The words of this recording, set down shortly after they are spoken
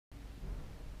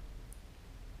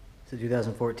It's a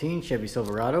 2014 Chevy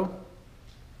Silverado.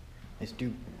 Nice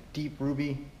deep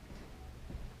ruby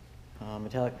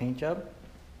metallic paint job.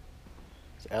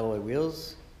 It's alloy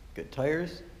wheels, good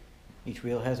tires. Each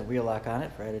wheel has a wheel lock on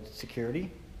it for added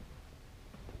security.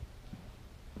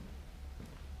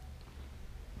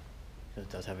 It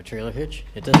does have a trailer hitch.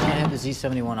 It does not have the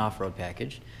Z71 off-road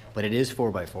package, but it is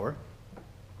 4x4.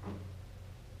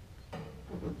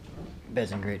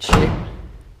 Bed's in great shape.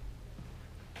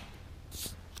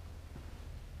 This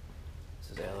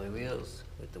is alloy wheels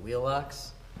with the wheel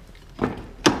locks.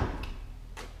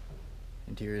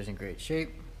 Interior is in great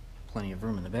shape. Plenty of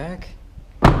room in the back.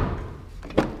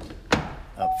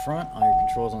 Up front, all your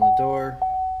controls on the door.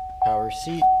 Power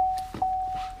seat.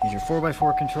 Here's your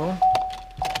 4x4 control.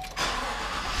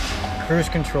 Cruise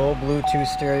control, Bluetooth,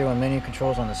 stereo, and menu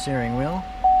controls on the steering wheel.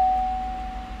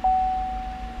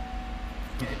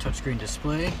 Your touchscreen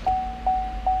display.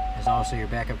 There's also your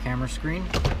backup camera screen.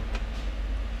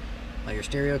 All your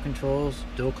stereo controls,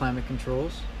 dual climate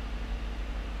controls.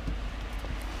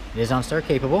 It is OnStar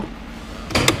capable.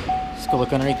 Let's go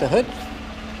look underneath the hood.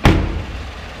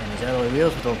 And these alloy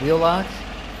wheels with a wheel lock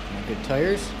and good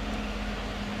tires.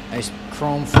 Nice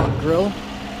chrome front grille.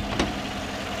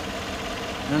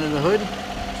 Under the hood,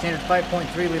 standard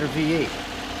 5.3 liter V8.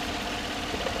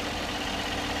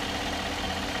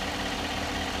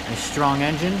 Nice strong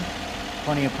engine,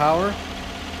 plenty of power,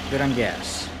 good on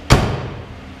gas.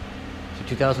 So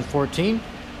 2014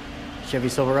 Chevy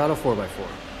Silverado 4x4.